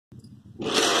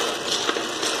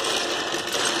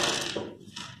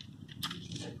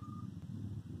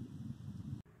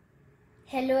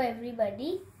Hello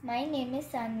everybody, my name is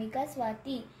Sanvika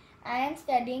Swati. I am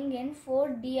studying in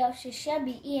 4D of Shishya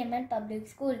BEML Public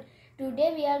School.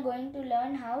 Today we are going to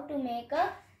learn how to make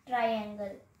a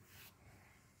triangle.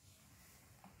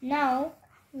 Now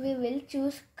we will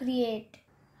choose create.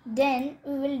 Then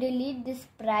we will delete this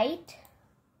sprite.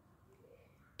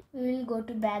 We will go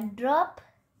to backdrop.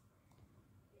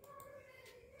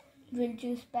 We will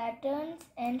choose patterns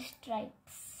and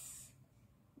stripes.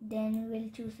 Then we will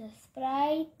choose a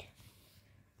sprite.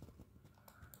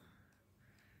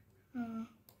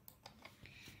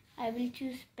 I will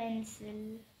choose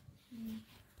pencil.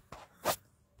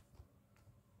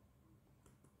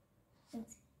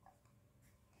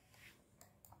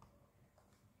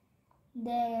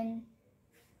 Then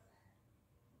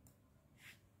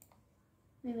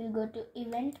we will go to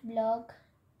event block,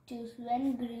 choose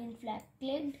when green flag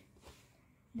clicked.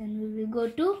 Then we will go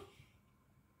to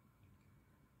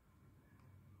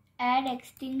add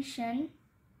extinction.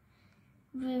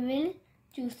 We will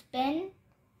choose pen.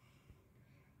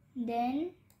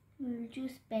 Then we will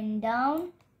choose pen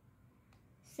down,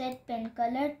 set pen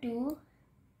color to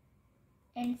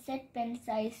and set pen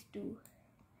size to.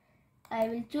 I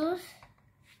will choose.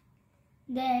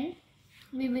 Then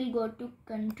we will go to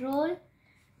control,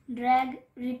 drag,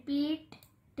 repeat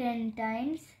 10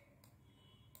 times.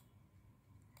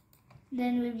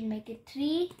 Then we will make it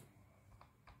 3.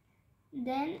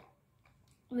 Then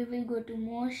we will go to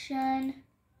motion,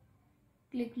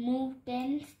 click move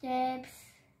 10 steps.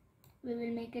 We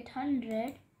will make it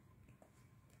 100.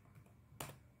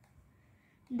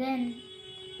 Then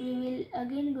we will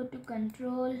again go to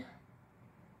control,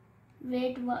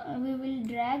 we will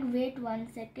drag, wait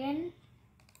 1 second.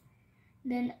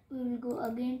 Then we will go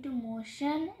again to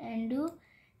motion and do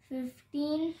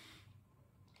 15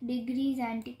 degrees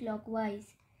anti-clockwise.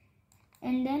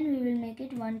 And then we will make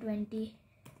it 120.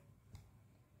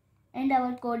 And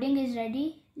our coding is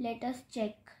ready. Let us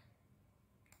check.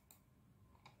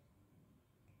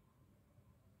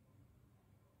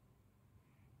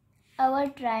 Our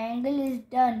triangle is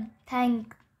done.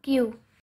 Thank you.